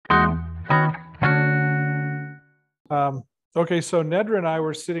Okay, so Nedra and I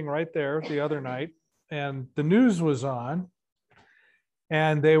were sitting right there the other night, and the news was on,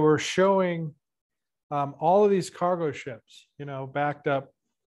 and they were showing all of these cargo ships, backed up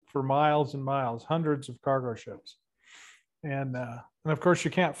for miles and miles, hundreds of cargo ships. And of course,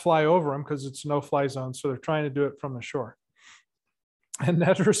 you can't fly over them because it's no-fly zone, so they're trying to do it from the shore. And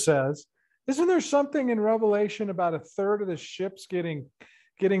Nedra says, isn't there something in Revelation about a third of the ships getting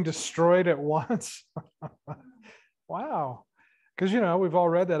destroyed at once? Wow. Because, we've all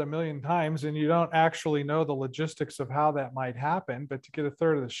read that a million times, and you don't actually know the logistics of how that might happen. But to get a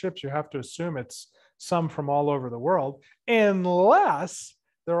third of the ships, you have to assume it's some from all over the world, unless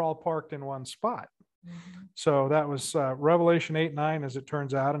they're all parked in one spot. Mm-hmm. So that was Revelation 8:9, as it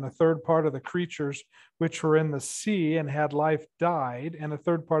turns out. And a third part of the creatures which were in the sea and had life died, and a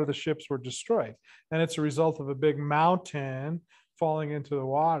third part of the ships were destroyed. And it's a result of a big mountain falling into the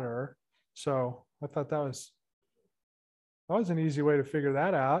water. So I thought that was an easy way to figure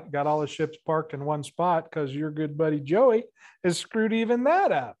that out. Got all the ships parked in one spot because your good buddy Joey has screwed even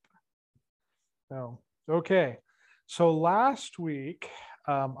that up. So, okay. So last week,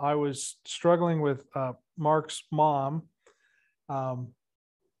 I was struggling with Mark's mom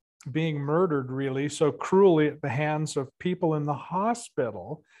being murdered really so cruelly at the hands of people in the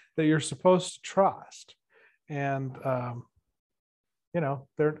hospital that you're supposed to trust. And,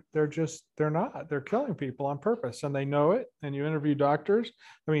 they're killing people on purpose, and they know it. And you interview doctors.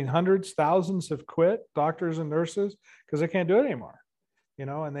 I mean, hundreds, thousands have quit, doctors and nurses, because they can't do it anymore.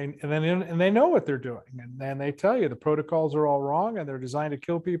 And they know what they're doing, and then they tell you the protocols are all wrong and they're designed to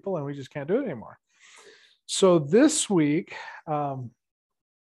kill people, and we just can't do it anymore. So this week, on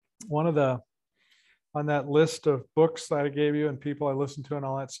that list of books that I gave you and people I listened to and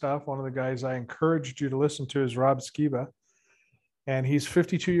all that stuff, one of the guys I encouraged you to listen to is Rob Skiba, and he's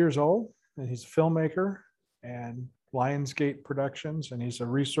 52 years old, and he's a filmmaker and Lionsgate Productions, and he's a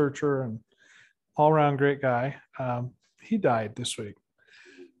researcher and all-around great guy. He died this week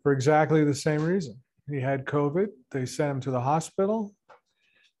for exactly the same reason. He had COVID. They sent him to the hospital.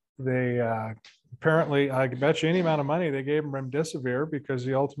 They apparently, I bet you any amount of money, they gave him remdesivir because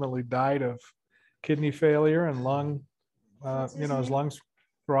he ultimately died of kidney failure and his lungs.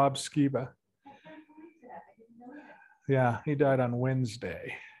 Rob Skiba. Yeah, he died on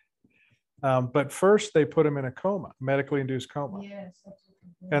Wednesday. But first they put him in a coma, medically induced coma. Yes,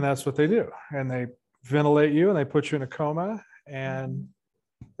 and that's what they do. And they ventilate you and they put you in a coma and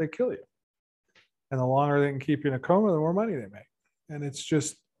they kill you. And the longer they can keep you in a coma, the more money they make. And it's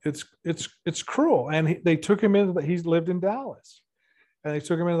just, it's cruel. And they took him he lived in Dallas, and they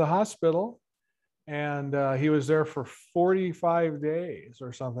took him into the hospital, and he was there for 45 days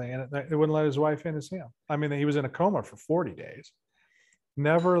or something. And they wouldn't let his wife in to see him. I mean, he was in a coma for 40 days.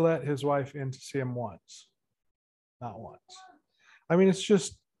 Never let his wife in to see him once. Not once. I mean, it's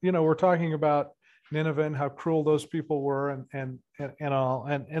just, we're talking about Nineveh and how cruel those people were and all.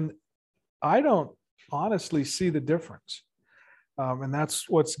 And I don't honestly see the difference. And that's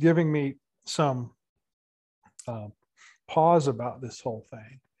what's giving me some pause about this whole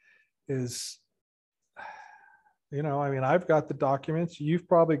thing is, I've got the documents, you've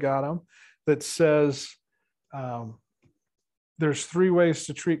probably got them, that says there's 3 ways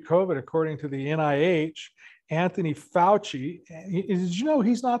to treat COVID according to the NIH. Anthony Fauci, did you know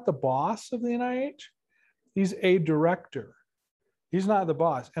he's not the boss of the NIH? He's a director. He's not the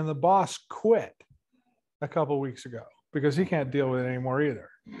boss. And the boss quit a couple of weeks ago because he can't deal with it anymore either.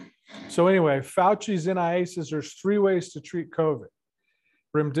 So anyway, Fauci's NIH says there's 3 ways to treat COVID: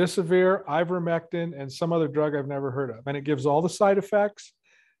 remdesivir, ivermectin, and some other drug I've never heard of. And it gives all the side effects.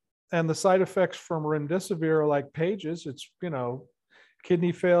 And the side effects from remdesivir are like pages. It's,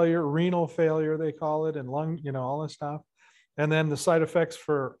 kidney failure, renal failure, they call it, and lung, all this stuff. And then the side effects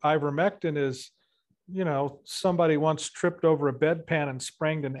for ivermectin is, somebody once tripped over a bedpan and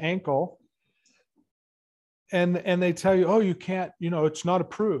sprained an ankle. And they tell you, oh, you can't, it's not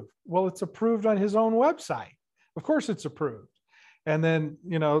approved. Well, it's approved on his own website. Of course it's approved. And then,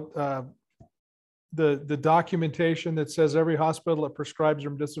 the documentation that says every hospital that prescribes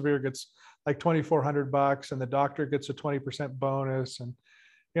remdesivir gets like $2,400, and the doctor gets a 20% bonus, and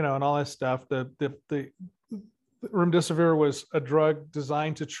and all that stuff. The remdesivir was a drug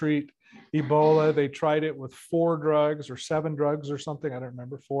designed to treat Ebola. They tried it with 4 drugs or 7 drugs or something. I don't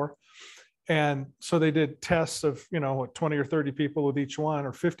remember, 4. And so they did tests of 20 or 30 people with each one,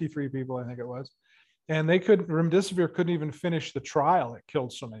 or 53 people, I think it was. And remdesivir couldn't even finish the trial. It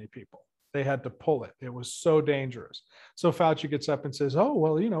killed so many people. They had to pull it. It was so dangerous. So Fauci gets up and says, oh,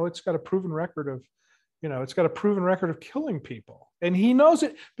 well, it's got a proven record of killing people. And he knows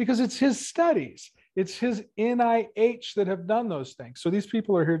it because it's his studies. It's his NIH that have done those things. So these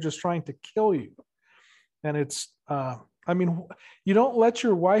people are here just trying to kill you. And it's, I mean, you don't let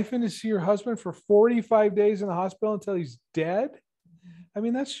your wife in to see your husband for 45 days in the hospital until he's dead. I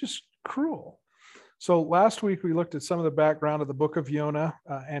mean, that's just cruel. So last week we looked at some of the background of the book of Jonah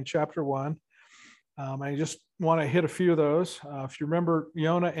and chapter 1. I just want to hit a few of those. If you remember,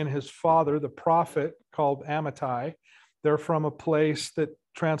 Jonah and his father, the prophet called Amittai, they're from a place that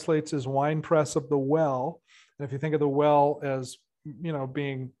translates as wine press of the well. And if you think of the well as, you know,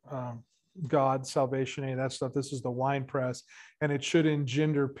 being God, salvation, any of that stuff, this is the wine press. And it should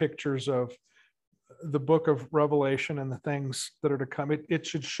engender pictures of the book of Revelation and the things that are to come. It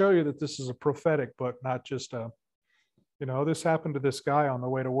should show you that this is a prophetic book, not just a, you know, this happened to this guy on the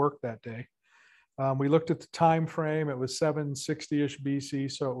way to work that day. We looked at the time frame. It was 760-ish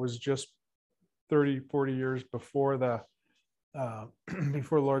BC, so it was just 30, 40 years before the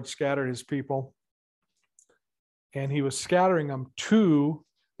before the Lord scattered his people. And he was scattering them to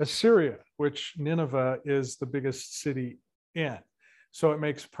Assyria, which Nineveh is the biggest city in. So it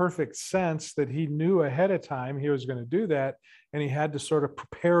makes perfect sense that he knew ahead of time he was going to do that, and he had to sort of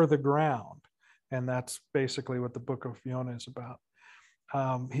prepare the ground. And that's basically what the book of Jonah is about.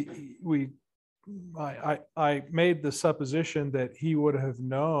 I made the supposition that he would have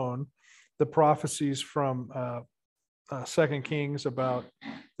known the prophecies from 2 Kings about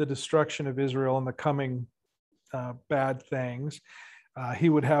the destruction of Israel and the coming bad things. He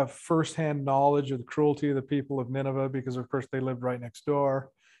would have firsthand knowledge of the cruelty of the people of Nineveh because, of course, they lived right next door.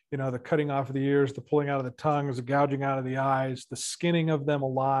 You know, the cutting off of the ears, the pulling out of the tongues, the gouging out of the eyes, the skinning of them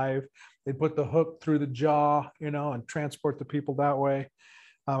alive. They put the hook through the jaw, you know, and transport the people that way.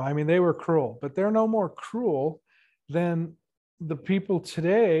 I mean, they were cruel, but they're no more cruel than the people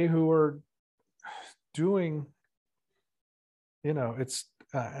today who are doing, you know, it's,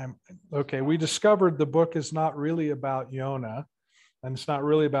 okay, we discovered the book is not really about Jonah, and it's not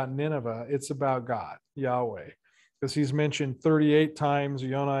really about Nineveh. It's about God, Yahweh, because he's mentioned 38 times,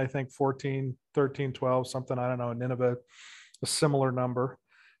 Jonah, I think 14, 13, 12, something, I don't know, Nineveh, a similar number.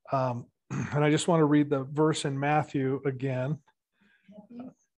 And I just want to read the verse in Matthew again.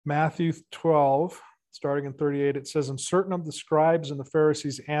 Matthew 12, starting in 38, it says, and certain of the scribes and the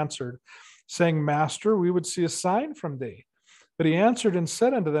Pharisees answered, saying, Master, we would see a sign from thee. But he answered and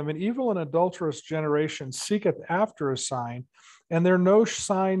said unto them, an evil and adulterous generation seeketh after a sign, and there no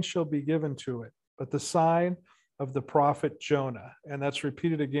sign shall be given to it, but the sign of the prophet Jonah. And that's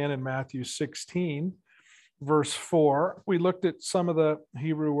repeated again in Matthew 16, verse 4. We looked at some of the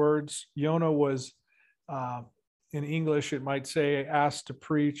Hebrew words. Jonah was, in English, it might say asked to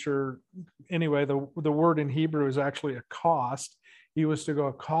preach, or anyway, the word in Hebrew is actually accost. He was to go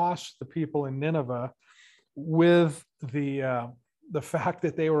accost the people in Nineveh with the fact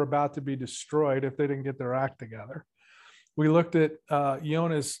that they were about to be destroyed if they didn't get their act together. We looked at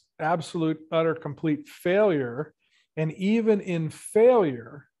Jonah's absolute, utter, complete failure. And even in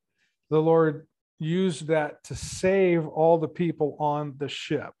failure, the Lord used that to save all the people on the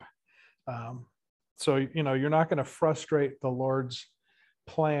ship. So, you know, you're not going to frustrate the Lord's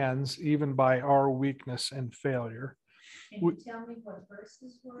plans, even by our weakness and failure. Can you tell me what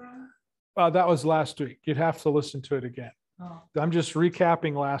verses were on? That was last week. You'd have to listen to it again. Oh. I'm just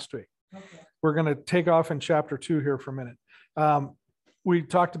recapping last week. Okay. We're going to take off in chapter 2 here for a minute. We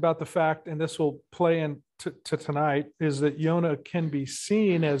talked about the fact, and this will play into tonight, is that Jonah can be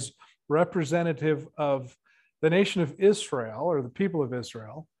seen as representative of the nation of Israel, or the people of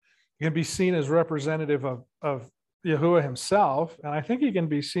Israel. He can be seen as representative of Yahuwah himself, and I think he can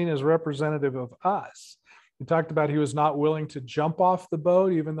be seen as representative of us. He talked about he was not willing to jump off the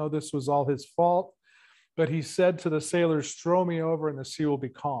boat, even though this was all his fault. But he said to the sailors, throw me over and the sea will be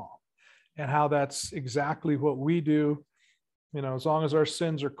calm. And how that's exactly what we do. You know, as long as our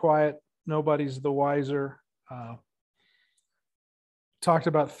sins are quiet, nobody's the wiser. Talked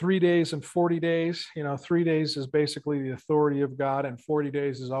about 3 days and 40 days. You know, 3 days is basically the authority of God, and 40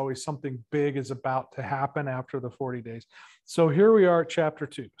 days is always something big is about to happen after the 40 days. So here we are at chapter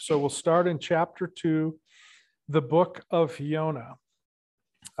 2. So we'll start in chapter 2, the book of Jonah.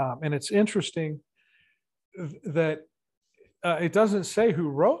 And it's interesting that it doesn't say who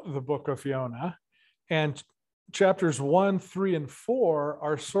wrote the book of Jonah, and chapters 1, 3, and 4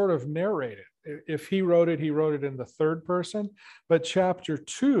 are sort of narrated. If he wrote it in the third person, but chapter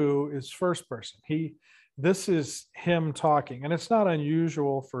 2 is first person. This is him talking, and it's not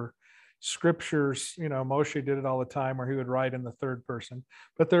unusual for scriptures. You know, Moshe did it all the time where he would write in the third person,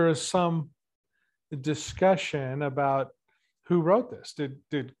 but there is some discussion about who wrote this.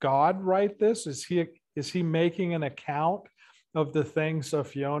 Did God write this? Is he making an account of the things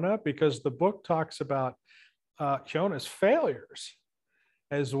of Jonah, because the book talks about Jonah's failures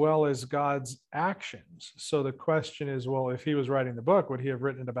as well as God's actions. So the question is, well, if he was writing the book, would he have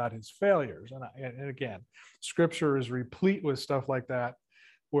written about his failures? And again, scripture is replete with stuff like that,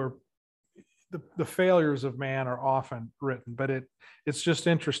 where the failures of man are often written. But it's just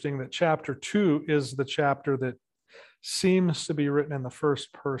interesting that chapter 2 is the chapter that seems to be written in the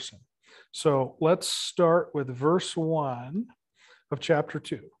first person. So let's start with verse 1 of chapter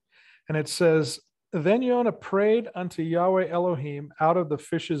 2. And it says, "Then Jonah prayed unto Yahweh Elohim out of the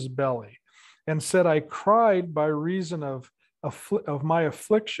fish's belly, and said, I cried by reason of my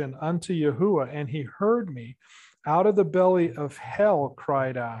affliction unto Yahuwah, and he heard me. Out of the belly of hell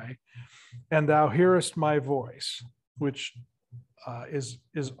cried I, and thou hearest my voice," which is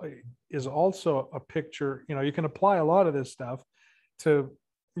also a picture. You can apply a lot of this stuff to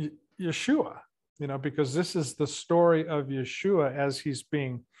Yeshua, because this is the story of Yeshua as he's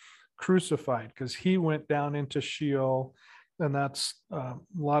being crucified, because he went down into Sheol. And that's a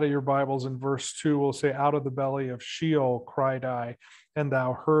lot of your Bibles in verse 2 will say, "Out of the belly of Sheol cried I, and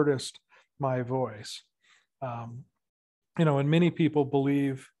thou heardest my voice." And many people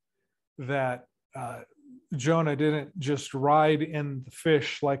believe that Jonah didn't just ride in the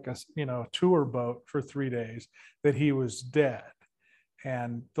fish like a tour boat for 3 days, that he was dead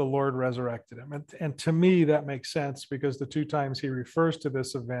and the Lord resurrected him. And to me, that makes sense, because the 2 times he refers to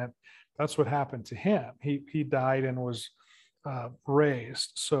this event, that's what happened to him. He died and was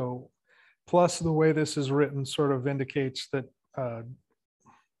raised. So plus the way this is written sort of indicates that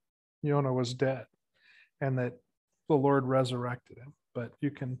Jonah was dead and that the Lord resurrected him. But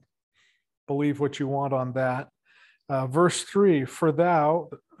you can believe what you want on that. Verse 3, "For thou,"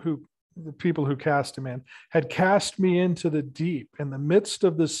 the people who cast him in, "had cast me into the deep, in the midst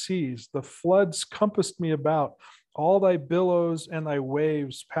of the seas. The floods compassed me about. All thy billows and thy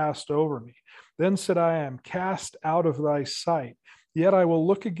waves passed over me. Then said I am cast out of thy sight. Yet I will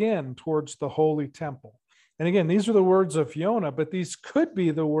look again towards the holy temple." And again, these are the words of Jonah, but these could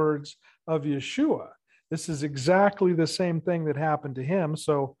be the words of Yeshua. This is exactly the same thing that happened to him.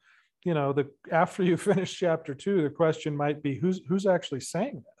 So, after you finish chapter 2, the question might be, who's actually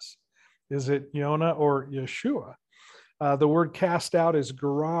saying this? Is it Jonah or Yeshua? The word cast out is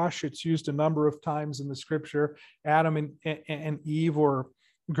garash. It's used a number of times in the scripture. Adam and Eve were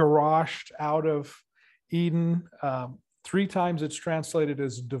garashed out of Eden. 3 times it's translated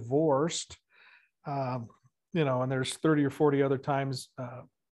as divorced. And there's 30 or 40 other times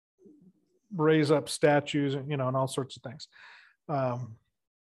raise up statues, and all sorts of things.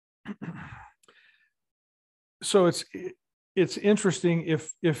 So it's interesting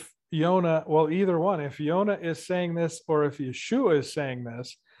if Jonah, well, either one, if Jonah is saying this or if Yeshua is saying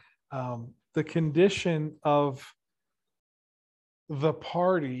this, the condition of the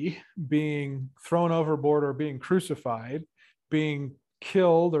party being thrown overboard or being crucified, being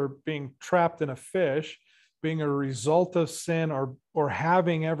killed or being trapped in a fish, being a result of sin or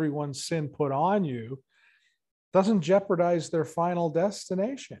having everyone's sin put on you, doesn't jeopardize their final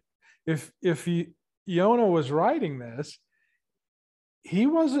destination. If Jonah was writing this, he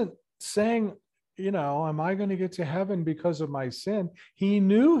wasn't saying, am I going to get to heaven because of my sin? He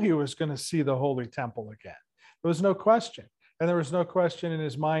knew he was going to see the holy temple again. There was no question. And there was no question in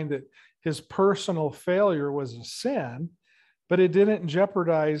his mind that his personal failure was a sin, but it didn't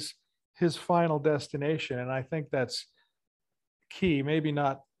jeopardize his final destination. And I think that's key. Maybe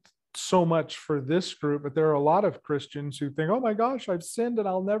not so much for this group, but there are a lot of Christians who think, oh my gosh, I've sinned and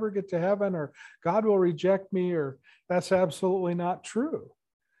I'll never get to heaven, or God will reject me, or that's absolutely not true.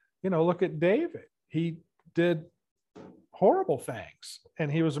 Look at David. He did horrible things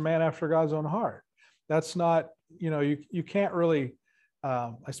and he was a man after God's own heart. That's not, you can't really,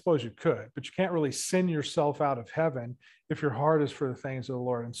 I suppose you could, but you can't really sin yourself out of heaven if your heart is for the things of the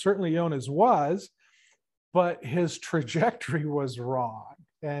Lord. And certainly Jonah's was, but his trajectory was wrong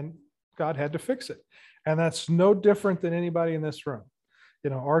and God had to fix it. And that's no different than anybody in this room.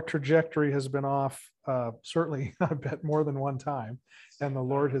 Our trajectory has been off, certainly, I bet, more than one time, and the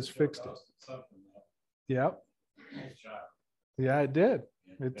Lord has fixed it. Yep. Yeah, it did.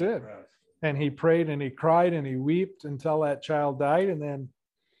 It did. And he prayed and he cried and he wept until that child died. And then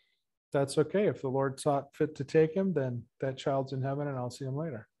that's okay. If the Lord saw fit to take him, then that child's in heaven and I'll see him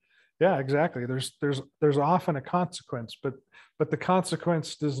later. Yeah, exactly. There's often a consequence, but the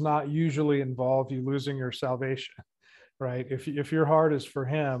consequence does not usually involve you losing your salvation, right? If your heart is for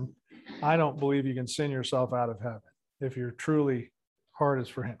him, I don't believe you can sin yourself out of heaven if your truly heart is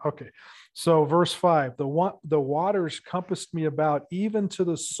for him. Okay, so verse 5, the waters compassed me about, even to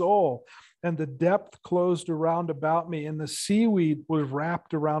the soul. and the depth closed around about me, and the seaweed was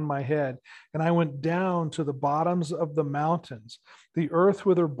wrapped around my head. And I went down to the bottoms of the mountains. The earth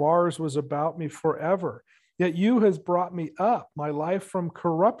with her bars was about me forever. Yet you has brought me up, my life from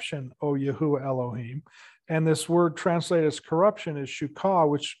corruption, O Yahuwah Elohim. And this word translated as corruption is shukah,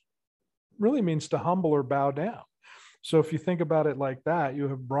 which really means to humble or bow down. So if you think about it like that, you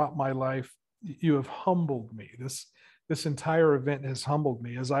have brought my life, you have humbled me. This entire event has humbled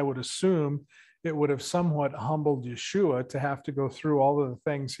me, as I would assume it would have somewhat humbled Yeshua to have to go through all of the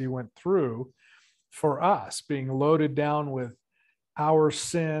things he went through for us, being loaded down with our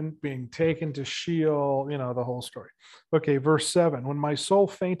sin, being taken to Sheol, the whole story. Okay, verse 7, when my soul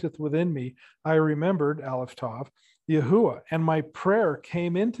fainteth within me, I remembered, Aleph Tav, Yahuwah, and my prayer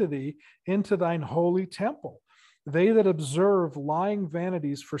came into thee, into thine holy temple. They that observe lying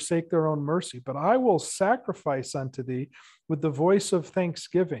vanities forsake their own mercy, but I will sacrifice unto thee with the voice of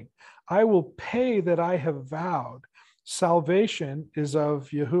thanksgiving. I will pay that I have vowed. Salvation is of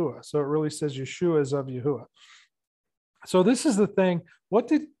Yahuwah. So it really says Yeshua is of Yahuwah. So this is the thing. What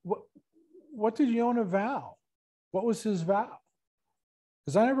did Yonah vow? What was his vow?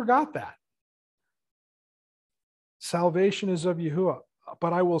 Because I never got that. Salvation is of Yahuwah,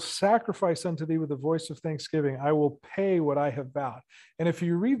 but I will sacrifice unto thee with the voice of thanksgiving. I will pay what I have vowed. And if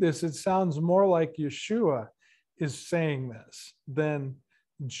you read this, it sounds more like Yeshua is saying this than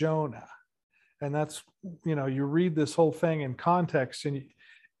Jonah. And that's, you read this whole thing in context and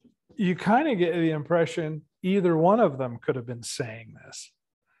you kind of get the impression either one of them could have been saying this.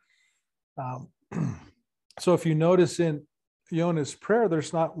 So if you notice in Yonah's prayer,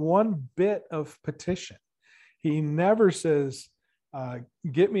 there's not one bit of petition. He never says,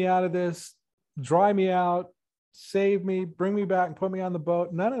 get me out of this, dry me out, save me, bring me back and put me on the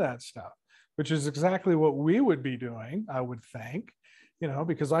boat. None of that stuff, which is exactly what we would be doing, I would think,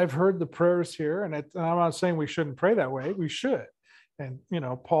 because I've heard the prayers here, and I'm not saying we shouldn't pray that way. We should. And,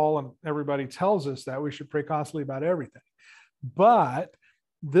 Paul and everybody tells us that we should pray constantly about everything. But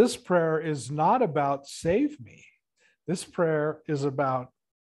this prayer is not about save me. This prayer is about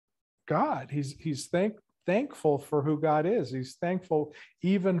God. He's thankful for who God is. He's thankful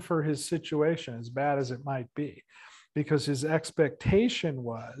even for his situation, as bad as it might be, because his expectation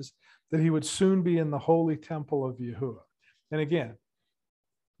was that he would soon be in the holy temple of Yahuwah. And again,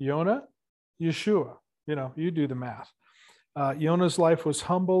 Yonah, Yeshua, you do the math. Yonah's life was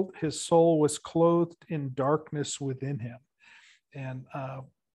humbled. His soul was clothed in darkness within him. And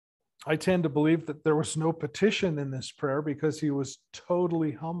I tend to believe that there was no petition in this prayer because he was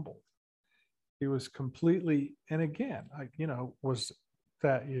totally humbled. He was completely, and again, was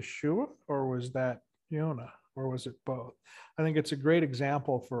that Yeshua or was that Yonah or was it both? I think it's a great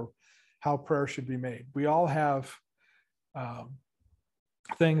example for how prayer should be made. We all have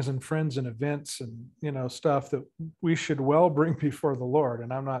things and friends and events and stuff that we should well bring before the Lord.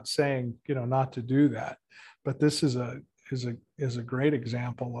 And I'm not saying not to do that, but this is a great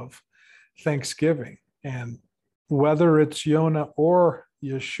example of thanksgiving. And whether it's Yonah or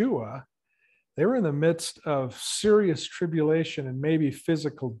Yeshua, they were in the midst of serious tribulation and maybe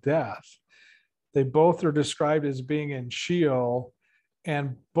physical death. They both are described as being in Sheol,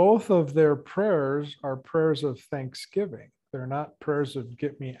 and both of their prayers are prayers of thanksgiving. They're not prayers of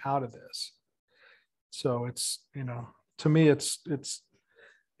get me out of this. So it's, to me,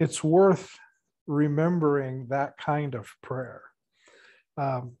 it's worth remembering that kind of prayer.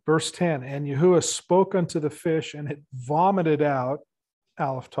 Verse 10, and Yahuwah spoke unto the fish, and it vomited out,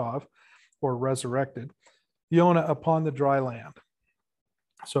 Aleph Tav, or resurrected, Yonah upon the dry land.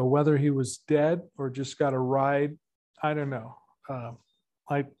 So whether he was dead or just got a ride, I don't know.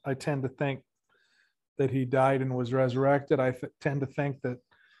 I tend to think that he died and was resurrected. I tend to think that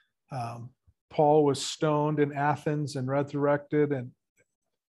Paul was stoned in Athens and resurrected, and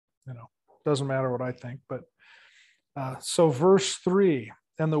doesn't matter what I think. But so verse 3,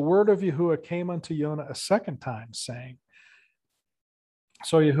 and the word of Yahuwah came unto Yonah a second time, saying,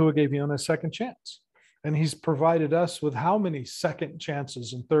 so Yahuwah gave Yonah a second chance. And he's provided us with how many second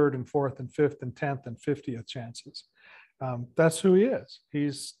chances and third and fourth and fifth and 10th and 50th chances? That's who he is.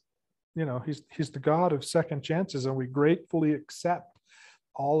 He's the God of second chances, and we gratefully accept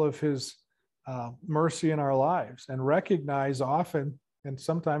all of his mercy in our lives and recognize often, and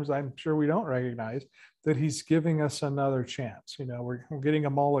sometimes I'm sure we don't recognize, that he's giving us another chance. We're getting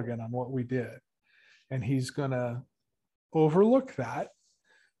a mulligan on what we did, and he's going to overlook that.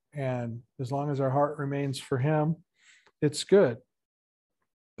 And as long as our heart remains for him, it's good.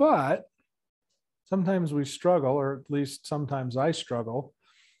 But sometimes we struggle, or at least sometimes I struggle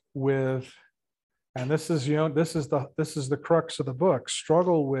with, and this is the crux of the book,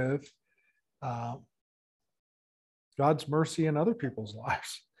 struggle with God's mercy in other people's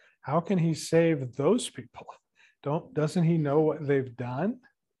lives. How can he save those people? Doesn't he know what they've done?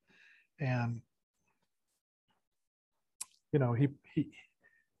 And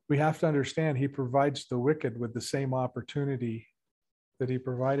we have to understand he provides the wicked with the same opportunity that he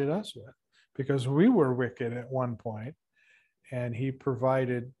provided us with, because we were wicked at one point, and he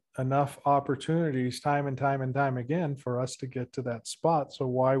provided enough opportunities time and time and time again for us to get to that spot. So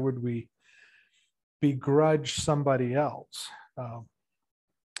why would we begrudge somebody else?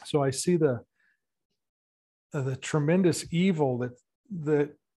 So I see the tremendous evil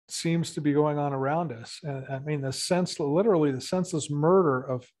that seems to be going on around us. And I mean, literally the senseless murder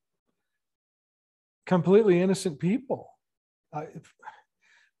of completely innocent people,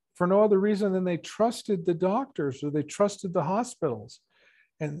 for no other reason than they trusted the doctors or they trusted the hospitals.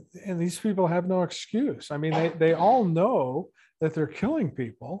 And these people have no excuse. I mean, they all know that they're killing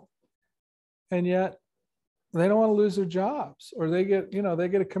people, and yet they don't want to lose their jobs, or they get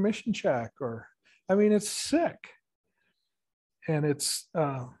a commission check, or, I mean, it's sick. And it's,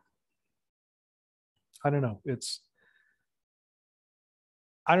 I don't know.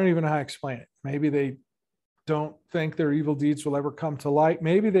 I don't even know how to explain it. Maybe they don't think their evil deeds will ever come to light.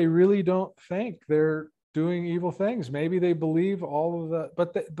 Maybe they really don't think they're doing evil things. Maybe they believe all of that,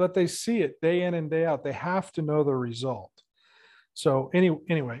 but they see it day in and day out. They have to know the result. So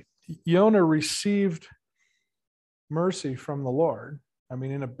anyway, Jonah received mercy from the Lord. I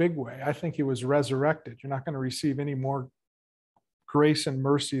mean, in a big way. I think he was resurrected. You're not going to receive any more grace and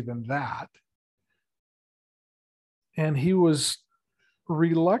mercy than that. And he was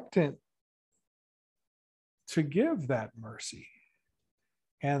reluctant to give that mercy.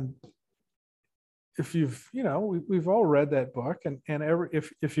 And if we've all read that book, and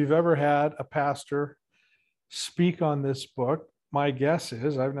if you've ever had a pastor speak on this book, my guess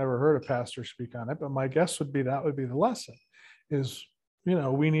is, I've never heard a pastor speak on it, but my guess would be that would be the lesson is,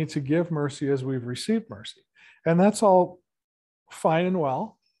 we need to give mercy as we've received mercy. And that's all fine and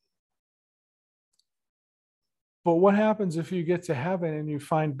well. But what happens if you get to heaven and you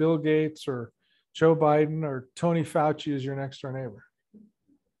find Bill Gates or Joe Biden or Tony Fauci as your next door neighbor?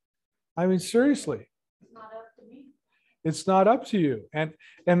 I mean, seriously. It's not up to me. It's not up to you. And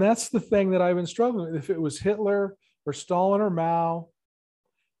that's the thing that I've been struggling with. If it was Hitler or Stalin or Mao,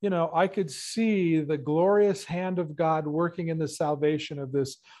 I could see the glorious hand of God working in the salvation of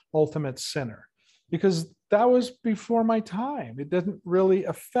this ultimate sinner, because that was before my time. It didn't really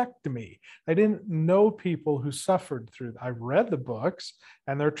affect me. I didn't know people who suffered through that. I've read the books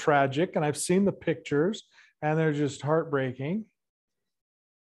and they're tragic, and I've seen the pictures and they're just heartbreaking.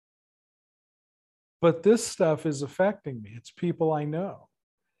 But this stuff is affecting me. It's people I know.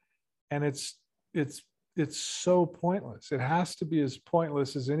 And it's so pointless. It has to be as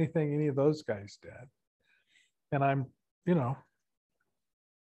pointless as anything any of those guys did. And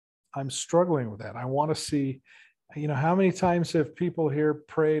I'm struggling with that. I want to see, how many times have people here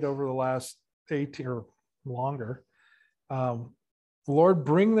prayed over the last 18 or longer, Lord,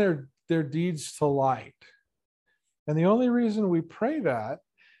 bring their deeds to light. And the only reason we pray that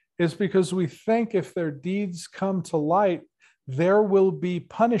is because we think if their deeds come to light, there will be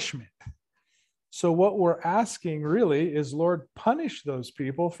punishment. So what we're asking really is, Lord, punish those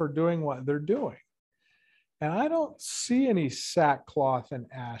people for doing what they're doing. And I don't see any sackcloth and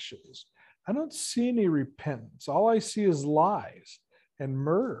ashes. I don't see any repentance. All I see is lies and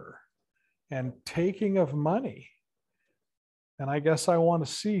murder and taking of money. And I guess I want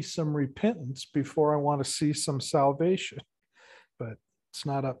to see some repentance before I want to see some salvation. But it's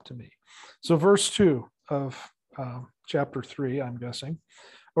not up to me. So verse 2 of chapter 3, I'm guessing.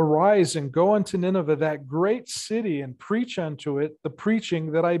 Arise and go unto Nineveh, that great city, and preach unto it the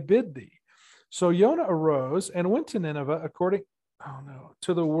preaching that I bid thee. So Jonah arose and went to Nineveh according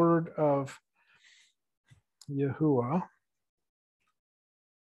to the word of Yahuwah.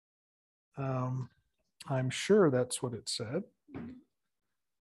 I'm sure that's what it said.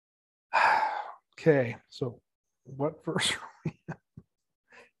 Okay, so what verse are we in?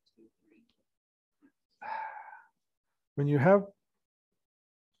 When you have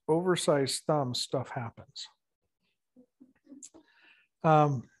oversized thumbs, stuff happens.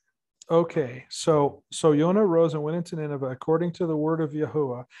 Okay, so Jonah rose and went into Nineveh according to the word of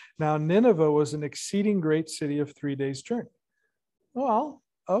Yahuwah. Now Nineveh was an exceeding great city of 3 days' journey. Well,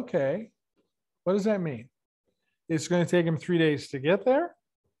 okay. What does that mean? It's going to take him 3 days to get there?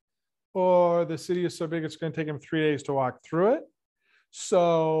 Or the city is so big it's going to take him 3 days to walk through it?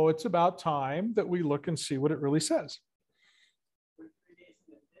 So it's about time that we look and see what it really says.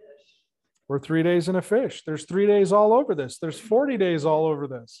 We're 3 days in a fish. There's 3 days all over this. There's 40 days all over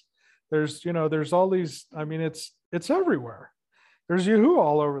this. There's all these, I mean, it's everywhere. There's Yahuwah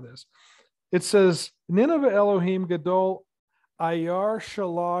all over this. It says, Nineveh Elohim Gadol Ayar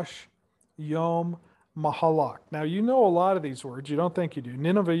Shalosh Yom Mahalak. Now, you know a lot of these words. You don't think you do.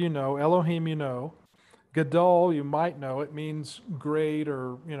 Nineveh, you know. Elohim, you know. Gadol, you might know. It means great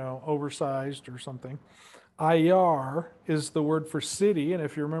or, oversized or something. Ayar is the word for city. And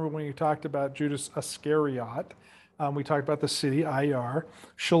if you remember when you talked about Judas Iscariot, we talked about the city, Ayar.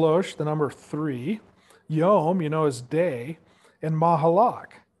 Shalosh, the number 3. Yom, is day. And Mahalak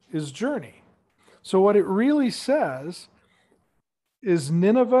is journey. So what it really says is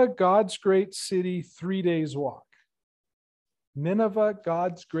Nineveh, God's great city, 3 days walk. Nineveh,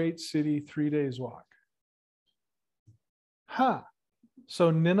 God's great city, 3 days walk.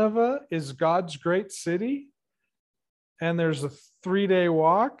 So Nineveh is God's great city, and there's a 3-day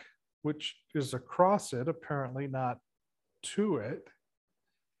walk, which is across it, apparently not to it.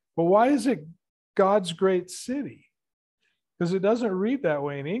 But why is it God's great city? Because it doesn't read that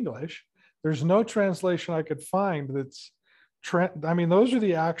way in English. There's no translation I could find that's, those are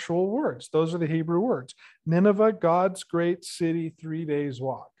the actual words. Those are the Hebrew words. Nineveh, God's great city, 3 days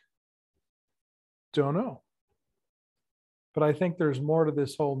walk. Don't know. But I think there's more to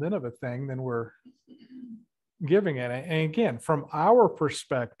this whole Nineveh thing than we're giving it. And again, from our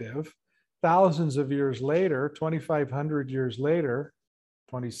perspective, thousands of years later, 2,500 years later,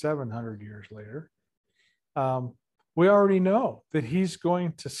 2,700 years later, we already know that he's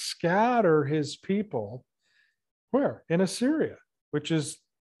going to scatter his people where? In Assyria, which is,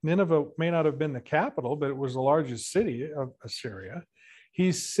 Nineveh may not have been the capital, but it was the largest city of Assyria.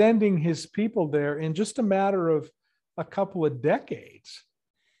 He's sending his people there in just a matter of a couple of decades.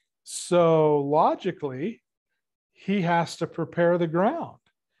 So logically, he has to prepare the ground,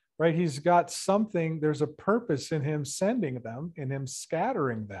 right? He's got something, there's a purpose in him sending them, in him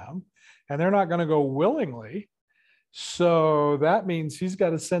scattering them, and they're not going to go willingly. So that means he's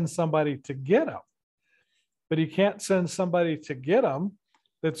got to send somebody to get them. But he can't send somebody to get them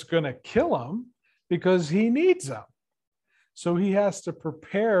that's going to kill them because he needs them. So he has to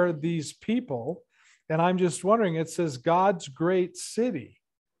prepare these people. And I'm just wondering, it says God's great city,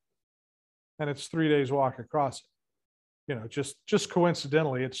 and it's 3 days walk across it. Just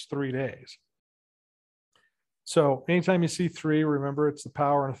coincidentally, it's 3 days. So anytime you see 3, remember it's the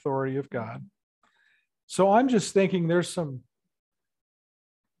power and authority of God. So I'm just thinking there's some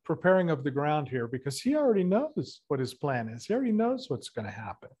preparing of the ground here because he already knows what his plan is. He already knows what's going to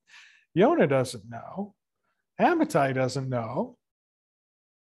happen. Yonah doesn't know. Amittai doesn't know,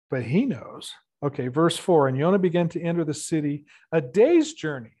 but he knows. Okay, verse 4, and Yonah began to enter the city a day's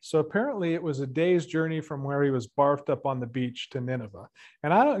journey. So apparently it was a day's journey from where he was barfed up on the beach to Nineveh.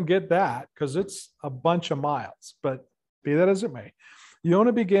 And I don't get that because it's a bunch of miles, but be that as it may.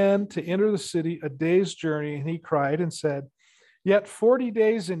 Yonah began to enter the city a day's journey, and he cried and said, yet 40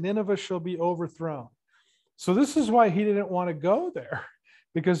 days and Nineveh shall be overthrown. So this is why he didn't want to go there,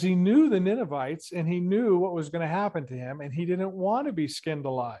 because he knew the Ninevites and he knew what was going to happen to him, and he didn't want to be skinned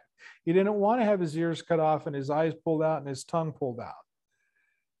alive. He didn't want to have his ears cut off and his eyes pulled out and his tongue pulled out.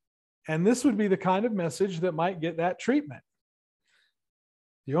 And this would be the kind of message that might get that treatment.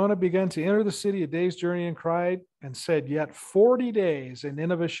 Yonah began to enter the city a day's journey and cried and said, yet 40 days and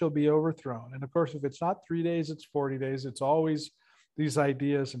Nineveh shall be overthrown. And of course, if it's not 3 days, it's 40 days. It's always these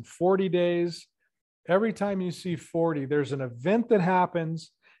ideas. And 40 days, every time you see 40, there's an event that happens,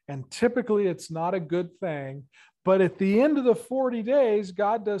 and typically it's not a good thing. But at the end of the 40 days,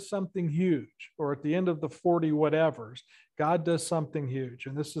 God does something huge. Or at the end of the 40 whatevers, God does something huge.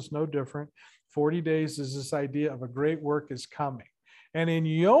 And this is no different. 40 days is this idea of a great work is coming. And in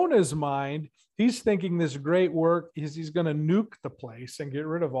Yonah's mind, he's thinking this great work is he's going to nuke the place and get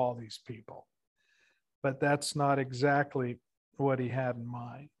rid of all these people. But that's not exactly what he had in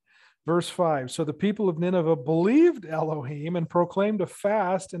mind. Verse 5, so the people of Nineveh believed Elohim and proclaimed a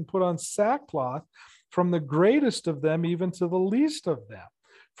fast and put on sackcloth from the greatest of them even to the least of them.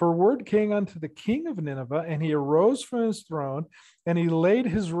 For word came unto the king of Nineveh, and he arose from his throne, and he laid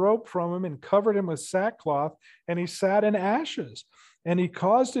his robe from him and covered him with sackcloth, and he sat in ashes. And he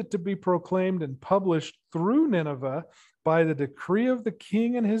caused it to be proclaimed and published through Nineveh by the decree of the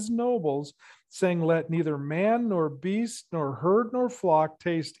king and his nobles, saying, let neither man nor beast nor herd nor flock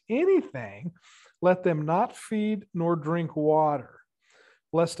taste anything. Let them not feed nor drink water,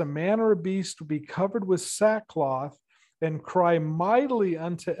 lest a man or a beast be covered with sackcloth and cry mightily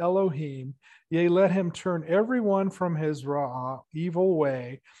unto Elohim. Yea, let him turn every one from his evil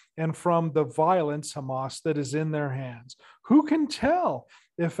way and from the violence, Hamas, that is in their hands. Who can tell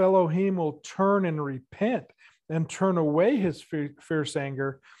if Elohim will turn and repent and turn away his fierce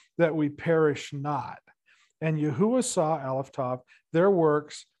anger that we perish not. And Yahuwah saw, Aleph Tav, their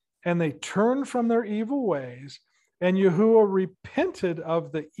works, and they turned from their evil ways. And Yahuwah repented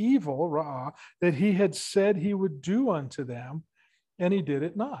of the evil, Ra'ah, that he had said he would do unto them, and he did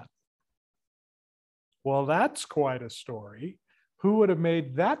it not. Well, that's quite a story. Who would have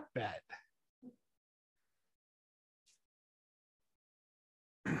made that bet?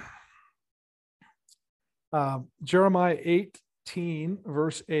 Jeremiah 18,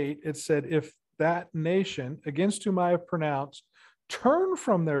 verse 8, it said, if that nation against whom I have pronounced turn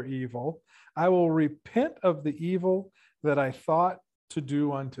from their evil, I will repent of the evil that I thought to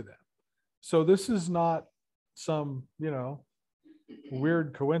do unto them. So this is not some,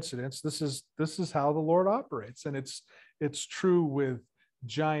 weird coincidence. This is how the Lord operates. And it's true with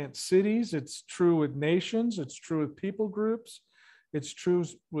giant cities. It's true with nations. It's true with people groups. It's true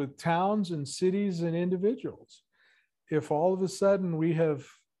with towns and cities and individuals. If all of a sudden we have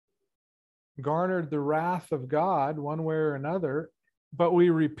garnered the wrath of God one way or another, but we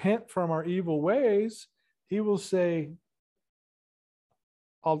repent from our evil ways, he will say,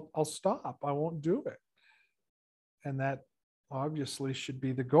 I'll stop. I won't do it. And that obviously should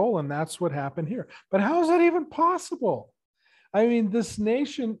be the goal. And that's what happened here. But how is that even possible? I mean, this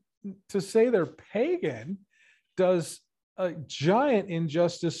nation, to say they're pagan, does a giant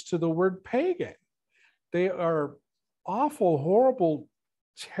injustice to the word pagan. They are awful, horrible,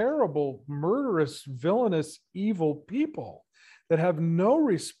 terrible, murderous, villainous, evil people that have no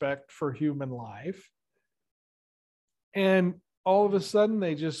respect for human life. And all of a sudden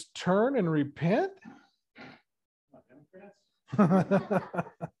they just turn and repent.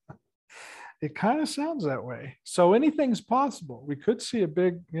 It kind of sounds that way. So anything's possible. We could see a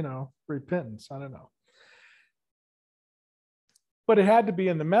big, repentance. I don't know. But it had to be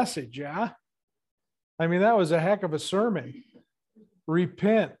in the message, yeah? I mean, that was a heck of a sermon.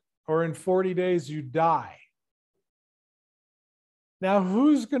 Repent, or in 40 days you die. Now,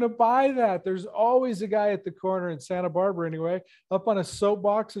 who's going to buy that? There's always a guy at the corner in Santa Barbara, anyway, up on a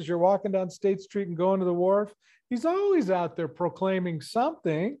soapbox as you're walking down State Street and going to the wharf. He's always out there proclaiming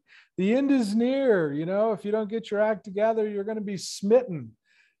something. The end is near. If you don't get your act together, you're going to be smitten.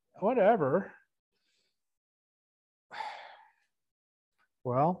 Whatever.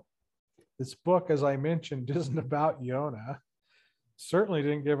 Well, this book, as I mentioned, isn't about Yonah. Certainly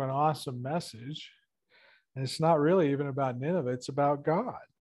didn't give an awesome message. And it's not really even about Nineveh. It's about God.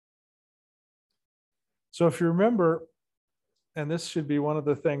 So if you remember, and this should be one of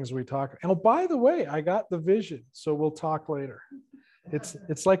the things we talk. Oh, by the way, I got the vision, so we'll talk later.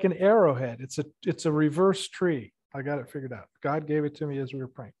 It's like an arrowhead. It's a reverse tree. I got it figured out. God gave it to me as we were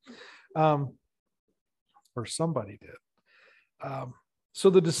praying, or somebody did. So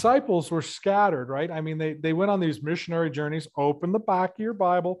the disciples were scattered, right? I mean, they went on these missionary journeys. Open the back of your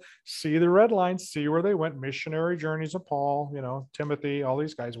Bible, see the red lines, see where they went. Missionary journeys of Paul, Timothy, all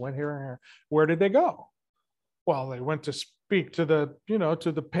these guys went here and here. Where did they go? Well, they went to speak to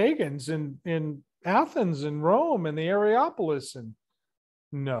the pagans in Athens and Rome and the Areopolis. And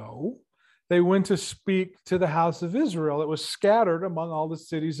no, they went to speak to the house of Israel. It was scattered among all the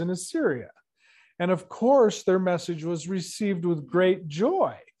cities in Assyria. And of course, their message was received with great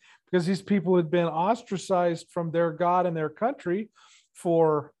joy because these people had been ostracized from their God and their country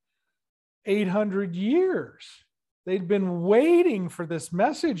for 800 years. They'd been waiting for this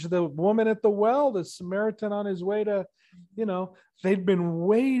message. The woman at the well, the Samaritan on his way to, they'd been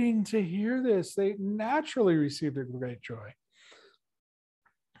waiting to hear this. They naturally received it with great joy.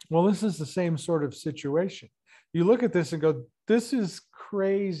 Well, this is the same sort of situation. You look at this and go, this is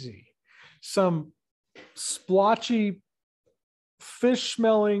crazy. Some splotchy,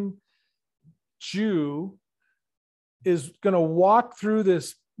 fish-smelling Jew is going to walk through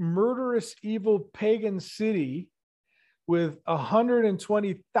this murderous, evil pagan city with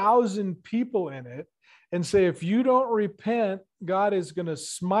 120,000 people in it and say, if you don't repent, God is going to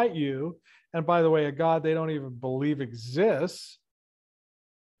smite you. And by the way, a God they don't even believe exists.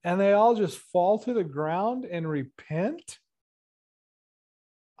 And they all just fall to the ground and repent.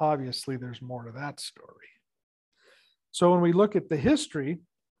 Obviously, there's more to that story. So when we look at the history,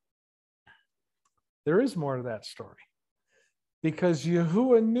 there is more to that story. Because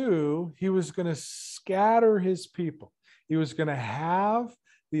Yahuwah knew he was going to scatter his people. He was going to have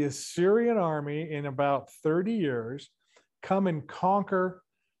the Assyrian army in about 30 years come and conquer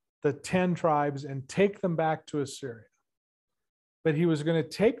the 10 tribes and take them back to Assyria. But he was going to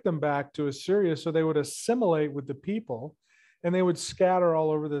take them back to Assyria so they would assimilate with the people and they would scatter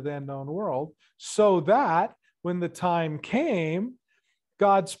all over the then known world so that when the time came,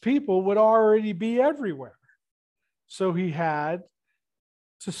 God's people would already be everywhere. So he had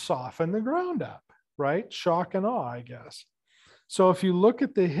to soften the ground up, right? Shock and awe, I guess. So if you look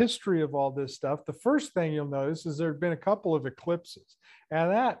at the history of all this stuff, the first thing you'll notice is there have been a couple of eclipses,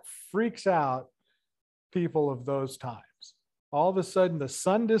 and that freaks out people of those times. All of a sudden, the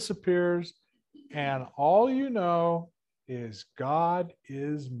sun disappears, and all you know is God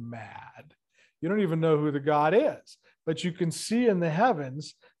is mad. You don't even know who the God is, but you can see in the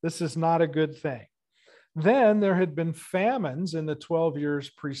heavens, this is not a good thing. Then there had been famines in the 12 years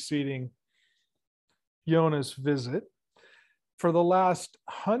preceding Jonah's visit. For the last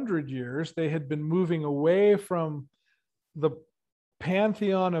 100 years, they had been moving away from the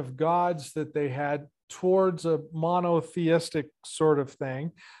pantheon of gods that they had towards a monotheistic sort of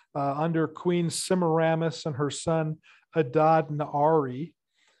thing under Queen Semiramis and her son Adad-Na'ari.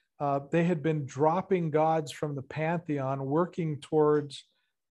 They had been dropping gods from the pantheon, working towards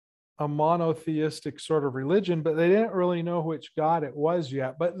a monotheistic sort of religion, but they didn't really know which God it was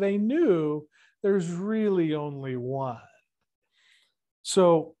yet, but they knew there's really only one.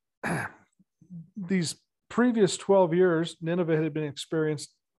 So these previous 12 years, Nineveh had been experiencing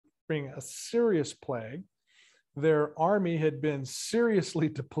a serious plague. Their army had been seriously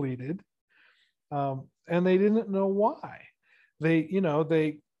depleted, and they didn't know why.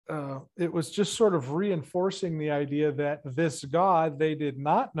 It was just sort of reinforcing the idea that this God they did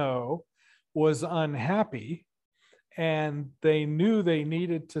not know was unhappy, and they knew they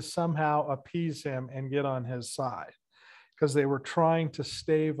needed to somehow appease him and get on his side, because they were trying to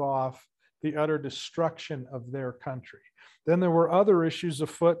stave off the utter destruction of their country. Then there were other issues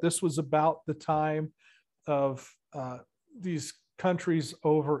afoot. This was about the time of these countries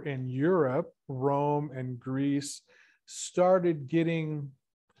over in Europe, Rome and Greece, started getting,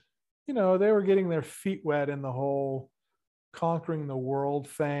 they were getting their feet wet in the whole conquering the world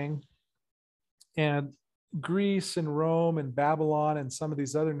thing. And Greece and Rome and Babylon and some of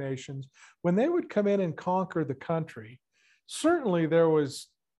these other nations, when they would come in and conquer the country, certainly there was,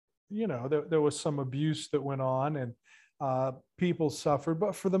 there was some abuse that went on, and people suffered.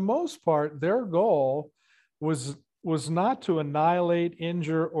 But for the most part, their goal was not to annihilate,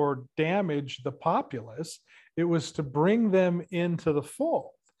 injure, or damage the populace. It was to bring them into the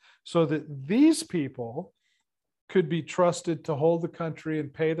fold so that these people could be trusted to hold the country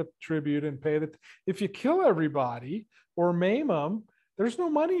and pay the tribute and pay the. If you kill everybody or maim them, there's no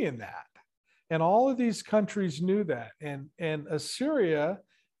money in that. And all of these countries knew that. And Assyria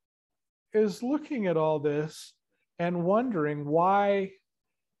is looking at all this and wondering, why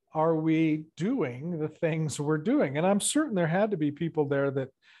are we doing the things we're doing? And I'm certain there had to be people there that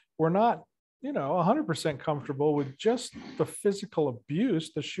were not, 100% comfortable with just the physical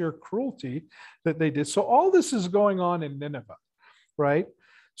abuse, the sheer cruelty that they did. So all this is going on in Nineveh, right?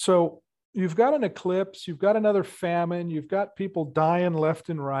 So you've got an eclipse, you've got another famine, you've got people dying left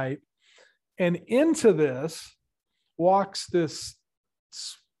and right. And into this walks this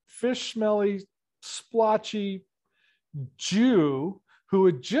fish-smelly, splotchy Jew who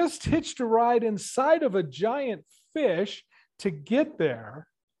had just hitched a ride inside of a giant fish to get there,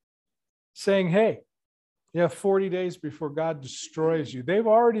 saying, hey, you have 40 days before God destroys you. They've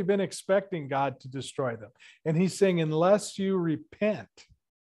already been expecting God to destroy them. And he's saying, unless you repent.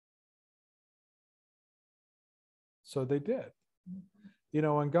 So they did.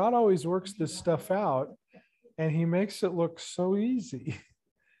 And God always works this stuff out, and he makes it look so easy,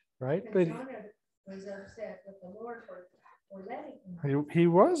 right? But Jonah was upset with the Lord for letting him. He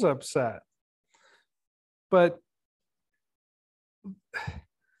was upset. But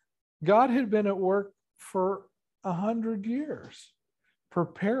God had been at work for 100 years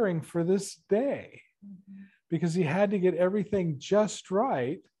preparing for this day, because he had to get everything just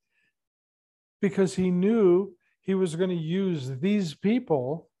right, because he knew he was going to use these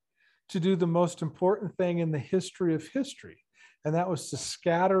people to do the most important thing in the history of history. And that was to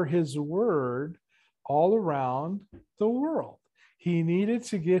scatter his word all around the world. He needed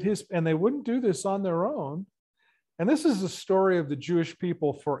to get and they wouldn't do this on their own. And this is the story of the Jewish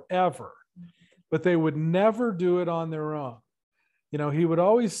people forever, but they would never do it on their own. He would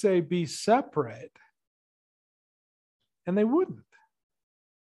always say, be separate. And they wouldn't.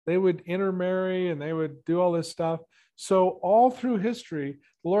 They would intermarry and they would do all this stuff. So all through history,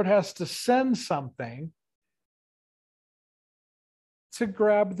 the Lord has to send something to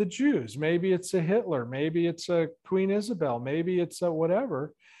grab the Jews. Maybe it's a Hitler, maybe it's a Queen Isabel, maybe it's a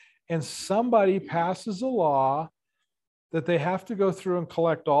whatever. And somebody passes a law that they have to go through and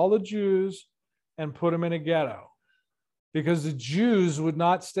collect all the Jews and put them in a ghetto, because the Jews would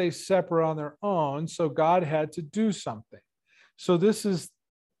not stay separate on their own. So God had to do something. So this is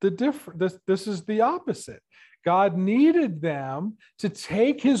the different. This is the opposite. God needed them to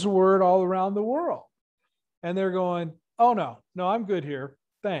take his word all around the world. And they're going, oh, no, I'm good here.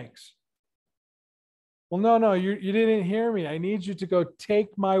 Thanks. Well, no, you didn't hear me. I need you to go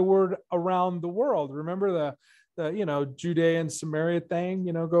take my word around the world. Remember the Judea and Samaria thing,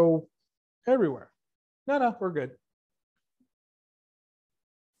 go everywhere. No, we're good.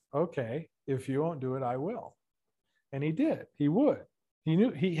 Okay, if you won't do it, I will. And he did. He would. He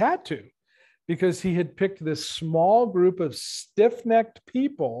knew he had to, because he had picked this small group of stiff-necked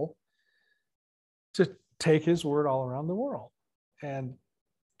people to take his word all around the world. And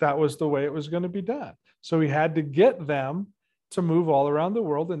that was the way it was going to be done. So he had to get them to move all around the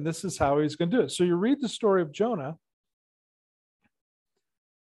world. And this is how he's going to do it. So you read the story of Jonah,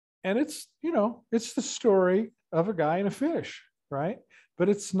 and it's the story of a guy and a fish, right? But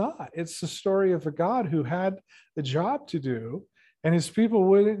it's not. It's the story of a God who had a job to do, and his people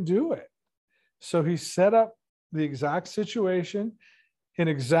wouldn't do it. So he set up the exact situation in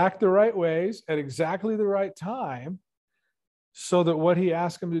the right ways at exactly the right time, so that what he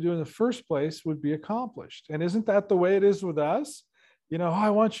asked them to do in the first place would be accomplished. And isn't that the way it is with us? I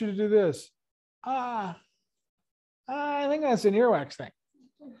want you to do this. I think that's an earwax thing.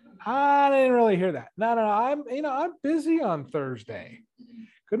 I didn't really hear that. No, I'm busy on Thursday.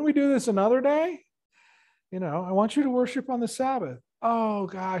 Couldn't we do this another day? I want you to worship on the Sabbath. Oh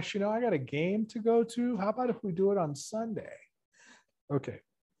gosh, I got a game to go to. How about if we do it on Sunday? Okay.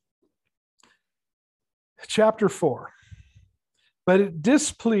 Chapter 4. But it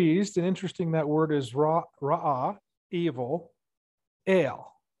displeased, and interesting, that word is ra'ah, evil,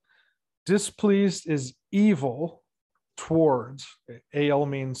 el. Displeased is evil towards. El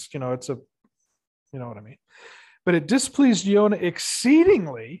means, it's a, what I mean. But it displeased Jonah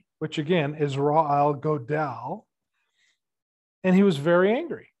exceedingly, which again is ra'al godel, and he was very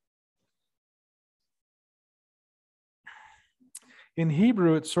angry. In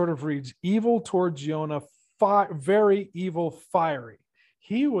Hebrew, it sort of reads evil towards Jonah, very evil, fiery.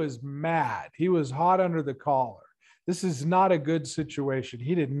 He was mad. He was hot under the collar. This is not a good situation.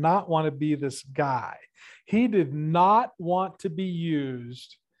 He did not want to be this guy. He did not want to be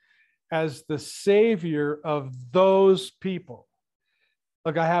used as the savior of those people.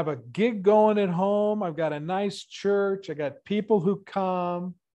 Look, I have a gig going at home. I've got a nice church. I got people who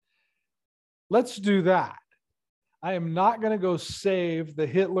come. Let's do that. I am not going to go save the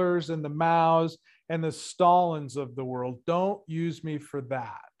Hitlers and the Maos and the Stalins of the world. Don't use me for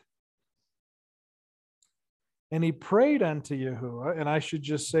that. And he prayed unto Yahuwah, and I should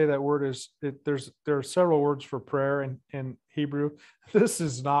just say that word is, there are several words for prayer in Hebrew. This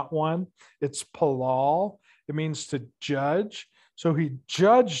is not one. It's palal. It means to judge. So he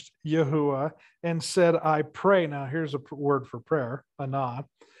judged Yahuwah and said, I pray. Now here's a word for prayer, anah.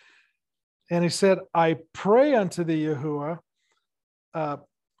 And he said, I pray unto thee, Yahuwah,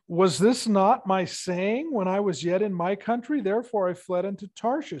 was this not my saying when I was yet in my country? Therefore I fled unto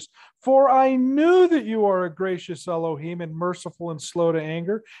Tarshish. For I knew that you are a gracious Elohim and merciful and slow to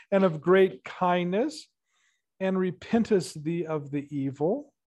anger and of great kindness, and repentest thee of the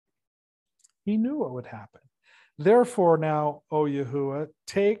evil. He knew what would happen. Therefore now, O Yahuwah,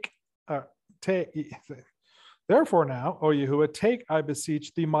 Therefore now, O Yahuwah, take, I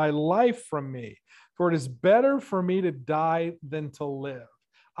beseech thee, my life from me, for it is better for me to die than to live.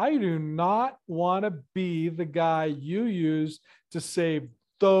 I do not want to be the guy you use to save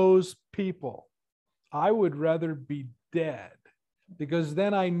those people. I would rather be dead, because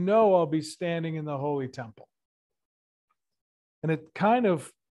then I know I'll be standing in the holy temple. And it kind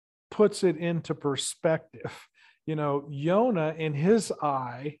of puts it into perspective. Jonah, in his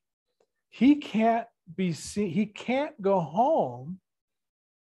eye, he can't be seen. He can't go home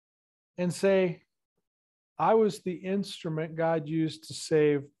and say, I was the instrument God used to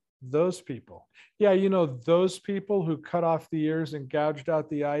save those people. Yeah, those people who cut off the ears and gouged out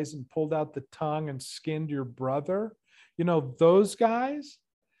the eyes and pulled out the tongue and skinned your brother. Those guys.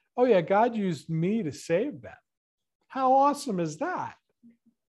 Oh yeah, God used me to save them. How awesome is that?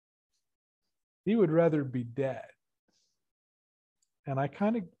 He would rather be dead. And I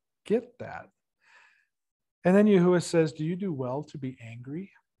kind of get that. And then Yahuwah says, do you do well to be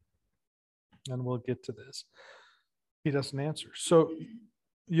angry? And we'll get to this. He doesn't answer. So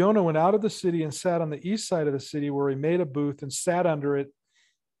Jonah went out of the city and sat on the east side of the city, where he made a booth and sat under it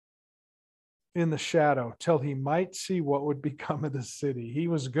in the shadow till he might see what would become of the city. He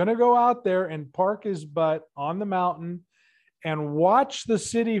was going to go out there and park his butt on the mountain and watch the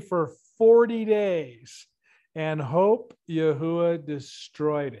city for 40 days and hope Yahuwah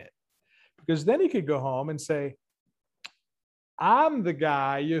destroyed it. Because then he could go home and say, I'm the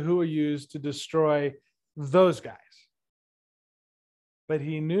guy Yahuwah used to destroy those guys. But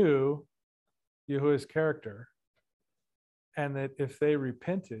he knew Yahuwah's character, and that if they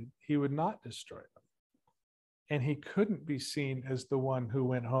repented, he would not destroy them. And he couldn't be seen as the one who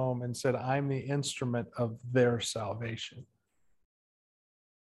went home and said, I'm the instrument of their salvation.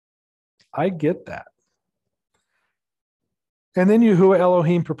 I get that. And then Yahuwah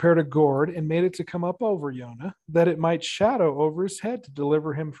Elohim prepared a gourd and made it to come up over Yonah, that it might shadow over his head to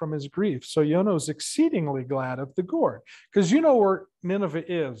deliver him from his grief. So Yonah was exceedingly glad of the gourd. Because you know where Nineveh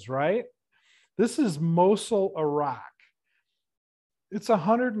is, right? This is Mosul, Iraq. It's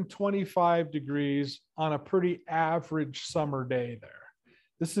 125 degrees on a pretty average summer day there.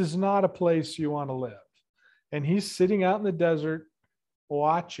 This is not a place you want to live. And he's sitting out in the desert,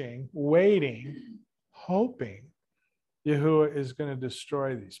 watching, waiting, hoping Yahuwah is going to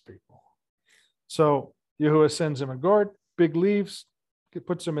destroy these people. So Yahuwah sends him a gourd, big leaves,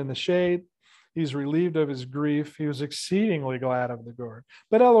 puts him in the shade. He's relieved of his grief. He was exceedingly glad of the gourd.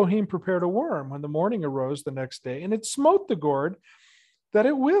 But Elohim prepared a worm when the morning arose the next day, and it smote the gourd that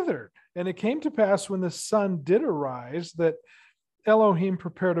it withered. And it came to pass when the sun did arise that Elohim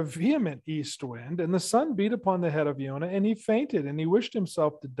prepared a vehement east wind, and the sun beat upon the head of Yonah, and he fainted, and he wished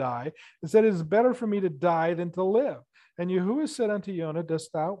himself to die, and said, it is better for me to die than to live. And Yahuwah said unto Yonah,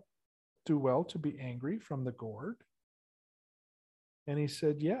 dost thou do well to be angry from the gourd? And he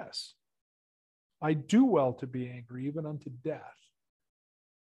said, yes, I do well to be angry, even unto death.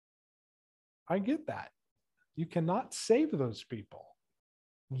 I get that. You cannot save those people.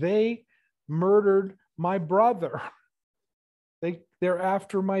 They murdered my brother. They're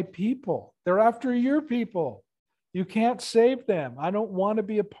after my people. They're after your people. You can't save them. I don't want to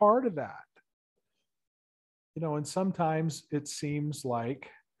be a part of that. You know, and sometimes it seems like,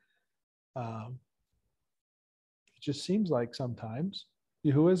 it just seems like sometimes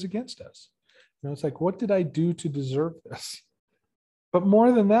Yahuwah is against us. You know, it's like, what did I do to deserve this? But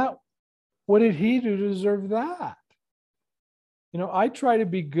more than that, what did he do to deserve that? You know, I try to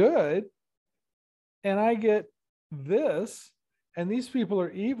be good and I get this, and these people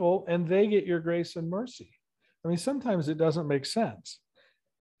are evil and they get your grace and mercy. I mean, sometimes it doesn't make sense.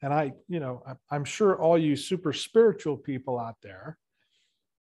 And I'm sure all you super spiritual people out there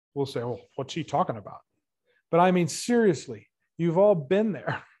will say, well, what's he talking about? But I mean, seriously, you've all been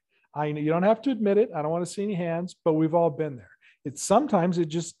there. You don't have to admit it. I don't want to see any hands, but we've all been there. Sometimes it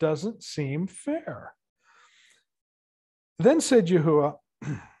just doesn't seem fair. Then said Yahuwah,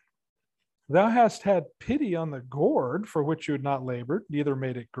 thou hast had pity on the gourd for which you had not labored, neither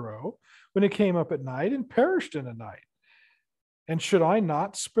made it grow, when it came up at night and perished in a night. And should I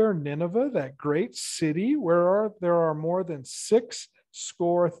not spare Nineveh, that great city, where there are more than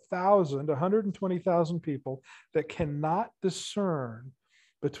 6,000,000, 120,000 people that cannot discern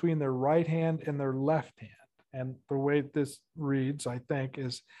between their right hand and their left hand? And the way this reads, I think,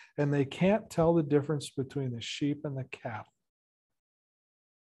 is, and they can't tell the difference between the sheep and the cattle.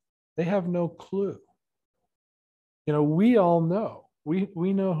 They have no clue. You know, we all know. We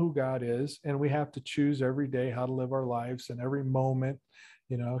know who God is, and we have to choose every day how to live our lives, and every moment,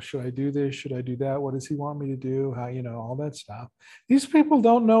 you know, should I do this? Should I do that? What does he want me to do? How, you know, all that stuff. These people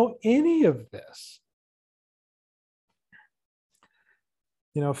don't know any of this.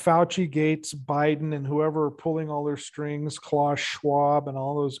 You know, Fauci, Gates, Biden, and whoever are pulling all their strings, Klaus Schwab, and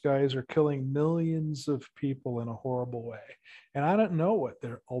all those guys are killing millions of people in a horrible way. And I don't know what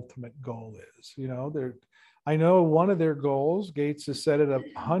their ultimate goal is. You know, I know one of their goals, Gates has said it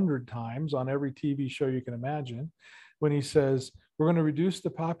 100 times on every TV show you can imagine, when he says, we're going to reduce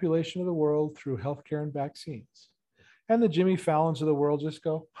the population of the world through healthcare and vaccines. And the Jimmy Fallons of the world just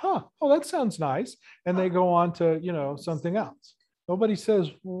go, oh, that sounds nice. And they go on to, you know, something else. Nobody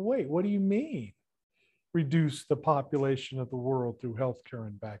says, wait, what do you mean? Reduce the population of the world through healthcare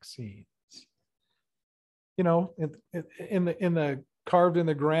and vaccines. You know, in the carved in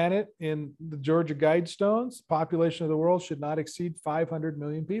the granite in the Georgia Guidestones, the population of the world should not exceed 500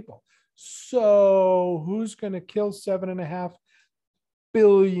 million people. So who's going to kill 7.5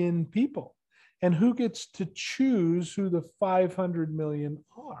 billion people? And who gets to choose who the 500 million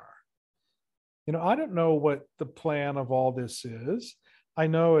are? You know, I don't know what the plan of all this is. I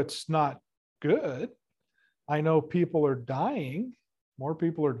know it's not good. I know people are dying. More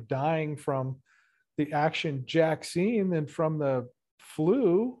people are dying from the Action vaccine than from the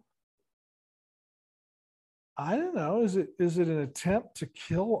flu. I don't know. Is it an attempt to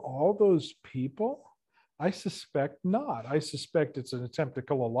kill all those people? I suspect not. I suspect it's an attempt to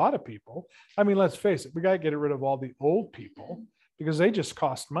kill a lot of people. I mean, let's face it, we got to get rid of all the old people because they just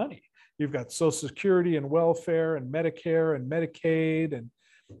cost money. You've got Social Security and welfare and Medicare and Medicaid, and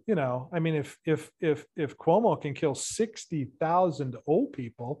You know, I mean, if Cuomo can kill 60,000 old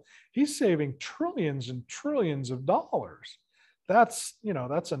people, he's saving trillions and trillions of dollars. That's, you know,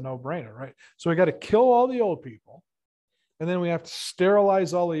 that's a no-brainer, right? So we got to kill all the old people, and then we have to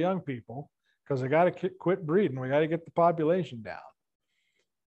sterilize all the young people because they got to quit breeding. We got to get the population down.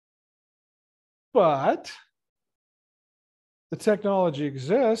 But the technology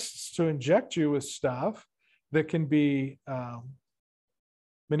exists to inject you with stuff that can be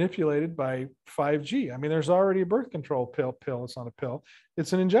manipulated by 5G. I mean, there's already a birth control pill. It's not a pill.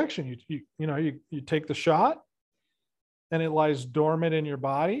 It's an injection. You take the shot, and it lies dormant in your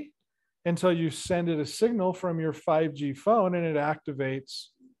body until you send it a signal from your 5G phone, and it activates.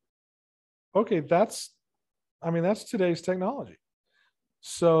 Okay, that's today's technology.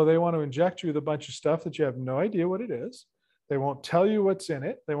 So they want to inject you with a bunch of stuff that you have no idea what it is. They won't tell you what's in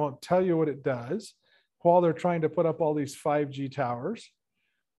it. They won't tell you what it does while they're trying to put up all these 5G towers.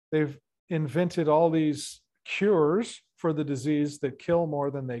 They've invented all these cures for the disease that kill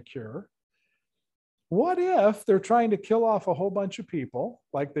more than they cure. What if they're trying to kill off a whole bunch of people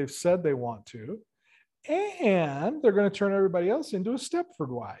like they've said they want to, and they're going to turn everybody else into a Stepford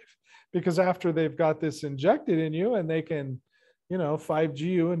wife? Because after they've got this injected in you, and they can, 5G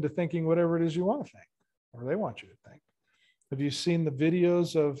you into thinking whatever it is you want to think, or they want you to think. Have you seen the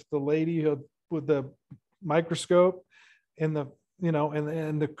videos of the lady with the microscope and the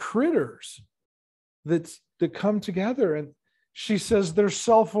critters that come together? And she says they're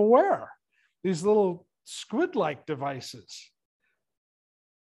self-aware, these little squid-like devices.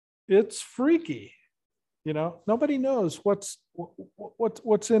 It's freaky. Nobody knows what's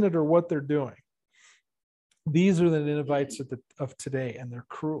in it or what they're doing. These are the Ninevites of today, and they're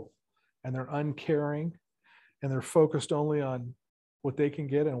cruel, and they're uncaring, and they're focused only on what they can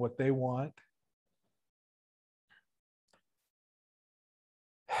get and what they want.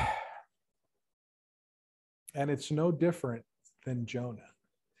 And it's no different than Jonah.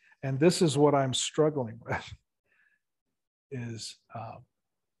 And this is what I'm struggling with, is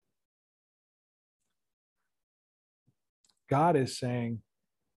God is saying,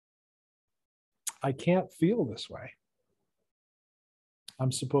 I can't feel this way.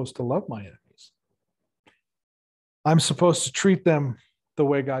 I'm supposed to love my enemies. I'm supposed to treat them the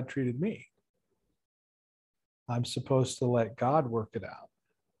way God treated me. I'm supposed to let God work it out.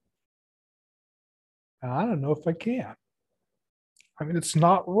 And I don't know if I can. I mean, it's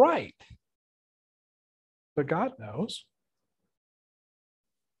not right. But God knows.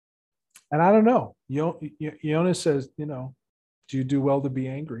 And I don't know. Jonah says, do you do well to be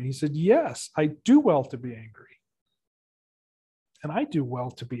angry? He said, yes, I do well to be angry. And I do well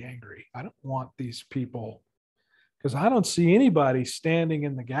to be angry. I don't want these people, because I don't see anybody standing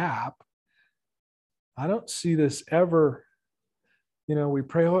in the gap. I don't see this ever. We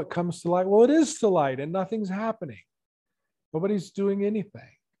pray, oh, it comes to light. Well, it is to light, and nothing's happening. Nobody's doing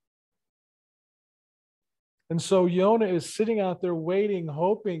anything. And so Jonah is sitting out there waiting,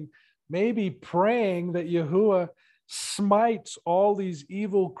 hoping, maybe praying that Yahuwah smites all these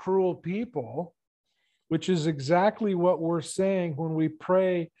evil, cruel people, which is exactly what we're saying when we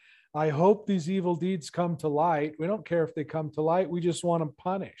pray, I hope these evil deeds come to light. We don't care if they come to light. We just want them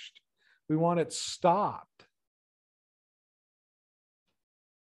punished. We want it stopped.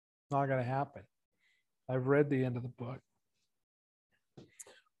 Not going to happen. I've read the end of the book.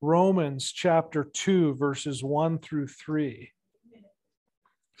 Romans chapter 2, verses 1 through 3.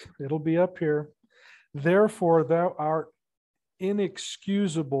 It'll be up here. Therefore, thou art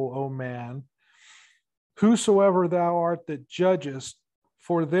inexcusable, O man, whosoever thou art that judgest,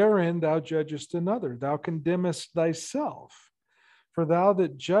 for therein thou judgest another. Thou condemnest thyself, for thou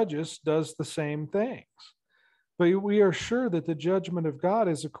that judgest does the same things. But we are sure that the judgment of God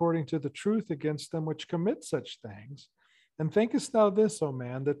is according to the truth against them which commit such things. And thinkest thou this, O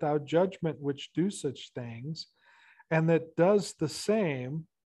man, that thou judgment which do such things, and that does the same,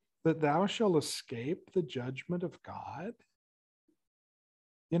 that thou shalt escape the judgment of God?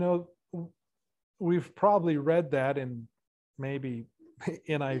 We've probably read that in maybe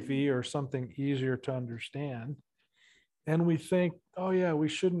NIV or something easier to understand. And we think, oh yeah, we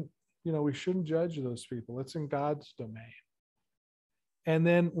shouldn't judge those people. It's in God's domain. And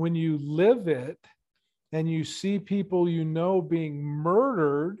then when you live it and you see people being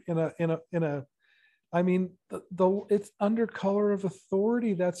murdered it's under color of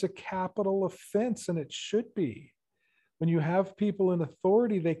authority. That's a capital offense, and it should be. When you have people in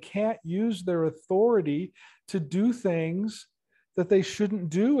authority, they can't use their authority to do things that they shouldn't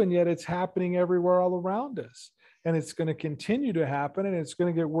do, and yet it's happening everywhere all around us. And it's going to continue to happen, and it's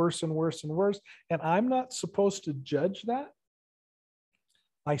going to get worse and worse and worse. And I'm not supposed to judge that.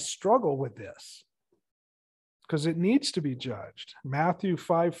 I struggle with this because it needs to be judged. Matthew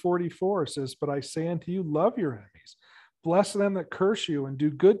 5:44 says, "But I say unto you, love your enemies, bless them that curse you, and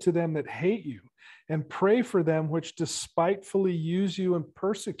do good to them that hate you, and pray for them which despitefully use you and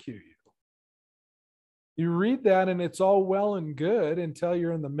persecute you." You read that and it's all well and good until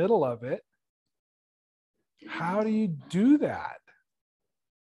you're in the middle of it. How do you do that?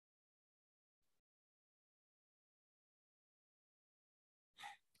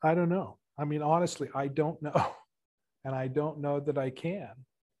 I don't know. I mean, honestly, I don't know. And I don't know that I can.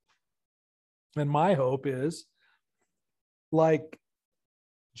 And my hope is, like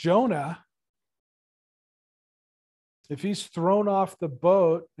Jonah, if he's thrown off the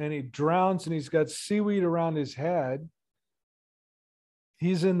boat and he drowns and he's got seaweed around his head,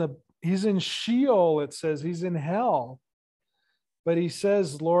 he's in Sheol, it says, he's in hell. But he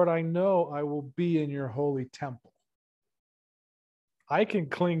says, Lord, I know I will be in your holy temple. I can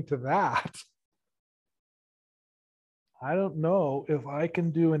cling to that. I don't know if I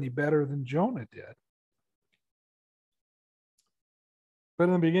can do any better than Jonah did. But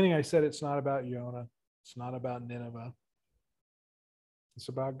in the beginning, I said it's not about Jonah. It's not about Nineveh. It's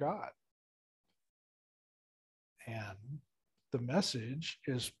about God. And the message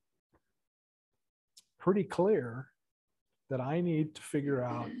is pretty clear that I need to figure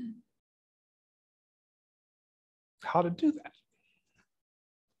out how to do that.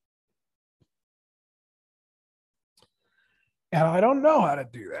 And I don't know how to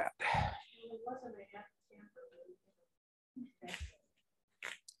do that.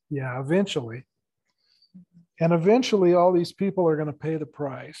 Yeah, eventually. And eventually all these people are going to pay the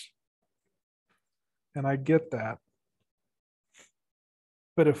price. And I get that.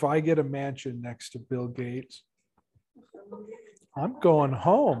 But if I get a mansion next to Bill Gates, I'm going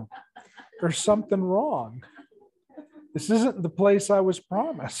home. There's something wrong. This isn't the place I was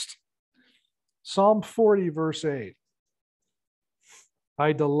promised. Psalm 40, verse 8.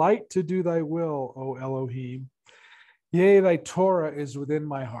 I delight to do thy will, O Elohim. Yea, thy Torah is within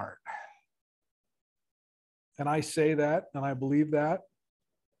my heart. And I say that, and I believe that.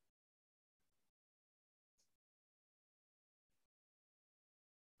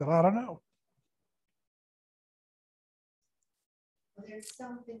 But I don't know. Well, there's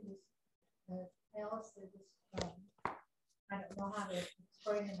something else that is, I don't know how to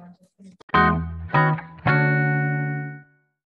explain it. I'm just